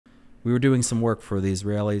we were doing some work for the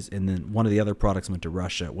Israelis, and then one of the other products went to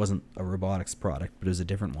Russia. It wasn't a robotics product, but it was a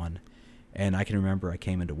different one. And I can remember I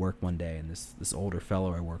came into work one day, and this older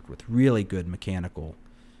fellow I worked with, really good mechanical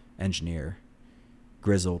engineer,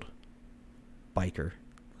 grizzled, biker,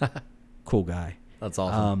 cool guy. That's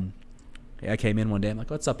awesome. I came in one day. I'm like,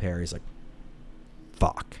 "What's up, Harry?" He's like,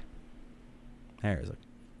 "Fuck." Harry's like,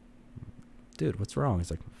 "Dude, what's wrong?" He's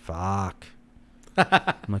like, "Fuck."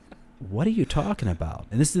 I'm like, "What are you talking about?"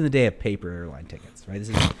 And this is in the day of paper airline tickets, right? This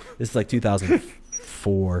is like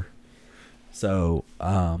 2004. So,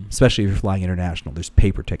 especially if you're flying international, there's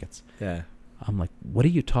paper tickets. Yeah. I'm like, "What are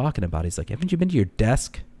you talking about?" He's like, "Haven't you been to your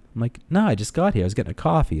desk?" I'm like, "No, I just got here. I was getting a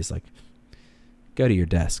coffee." He's like, "Go to your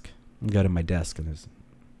desk." I go to my desk, and there's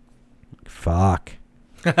like, "Fuck."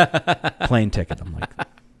 Plane ticket. I'm like,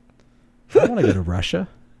 "I want to go to Russia."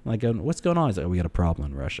 I'm like, "What's going on?" He's like, "We got a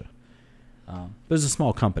problem in Russia." It was a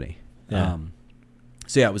small company. Yeah.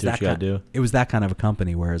 So yeah, it was Do what you gotta do. It was that kind of a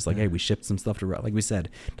company where it's like, hey, we shipped some stuff to like we said,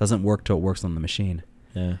 doesn't work till it works on the machine.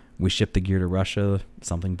 Yeah. We shipped the gear to Russia,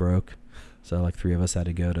 something broke, so like 3 of us had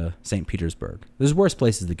to go to St. Petersburg. There's worse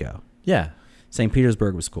places to go. Yeah. St.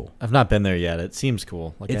 Petersburg was cool. I've not been there yet. It seems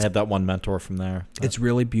cool. Like I had that one mentor from there. It's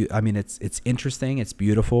really beautiful. I mean, it's interesting. It's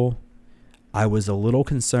beautiful. I was a little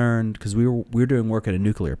concerned because we were doing work at a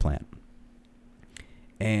nuclear plant,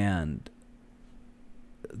 and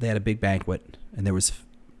they had a big banquet, and there was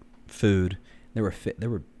food. There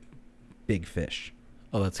were big fish.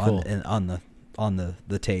 Oh, that's cool. On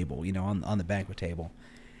the table, you know, on the banquet table,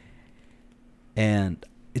 and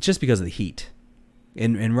it's just because of the heat.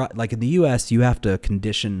 Like in the U.S., you have to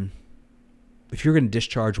condition. If you're going to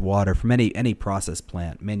discharge water from any process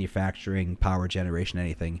plant, manufacturing, power generation,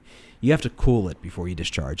 anything, you have to cool it before you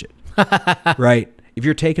discharge it, right? If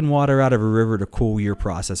you're taking water out of a river to cool your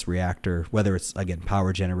process reactor, whether it's, again,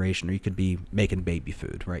 power generation, or you could be making baby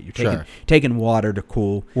food, right? You're taking water to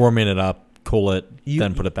cool, warming it up, cool it,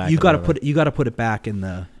 then put it back. You got to put it back in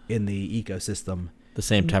the ecosystem, the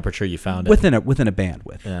same temperature you found within a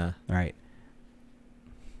bandwidth. Yeah. Right.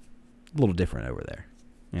 A little different over there.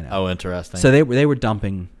 You know. Oh, interesting. So they were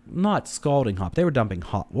dumping, not scalding hot, they were dumping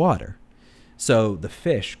hot water. So the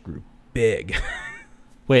fish grew big.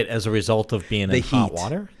 Wait, as a result of being in hot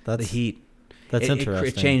water? The heat. That's interesting.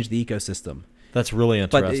 It changed the ecosystem. That's really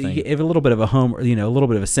interesting. But if a little bit of a little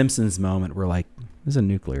bit of a Simpsons moment, we're like, this is a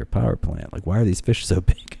nuclear power plant. Like, why are these fish so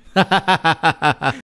big?